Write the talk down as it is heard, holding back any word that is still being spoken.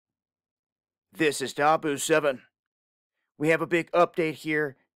This is Dabu7. We have a big update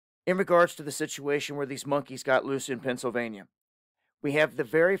here in regards to the situation where these monkeys got loose in Pennsylvania. We have the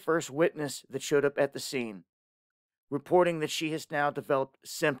very first witness that showed up at the scene, reporting that she has now developed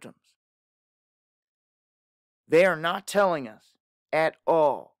symptoms. They are not telling us at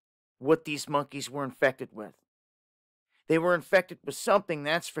all what these monkeys were infected with. They were infected with something,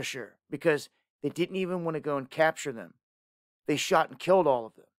 that's for sure, because they didn't even want to go and capture them. They shot and killed all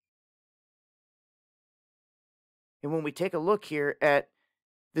of them. And when we take a look here at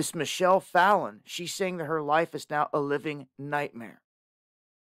this Michelle Fallon, she's saying that her life is now a living nightmare.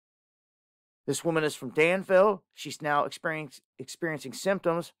 This woman is from Danville. She's now experiencing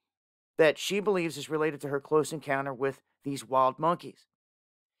symptoms that she believes is related to her close encounter with these wild monkeys.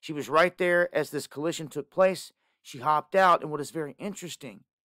 She was right there as this collision took place. She hopped out, and what is very interesting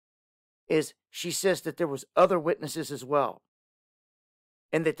is she says that there was other witnesses as well,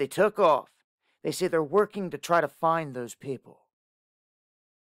 and that they took off. They say they're working to try to find those people.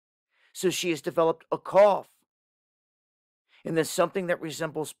 So she has developed a cough, and then something that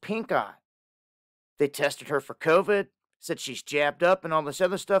resembles pink eye. They tested her for COVID, said she's jabbed up and all this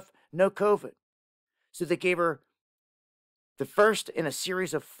other stuff, no COVID. So they gave her the first in a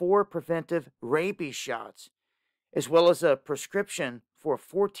series of 4 preventive rabies shots, as well as a prescription for a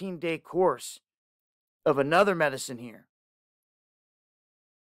 14-day course of another medicine here.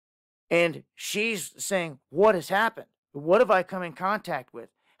 And she's saying, what has happened? What have I come in contact with?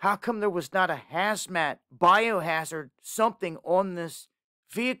 How come there was not a hazmat, biohazard, something on this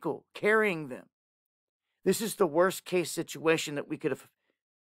vehicle carrying them? This is the worst case situation that we could have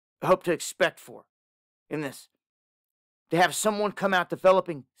hoped to expect for in this. To have someone come out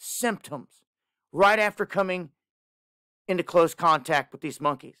developing symptoms right after coming into close contact with these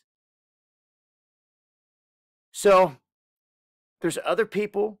monkeys. So, there's other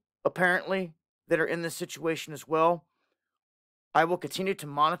people, apparently, that are in this situation as well. I will continue to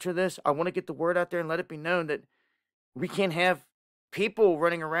monitor this. I want to get the word out there and let it be known that we can't have people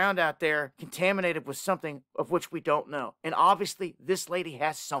running around out there contaminated with something of which we don't know. And obviously, this lady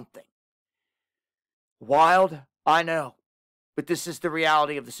has something. Wild, I know, but this is the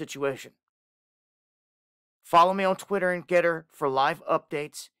reality of the situation. Follow me on Twitter and Getter for live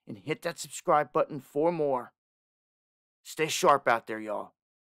updates, and hit that subscribe button for more. Stay sharp out there, y'all.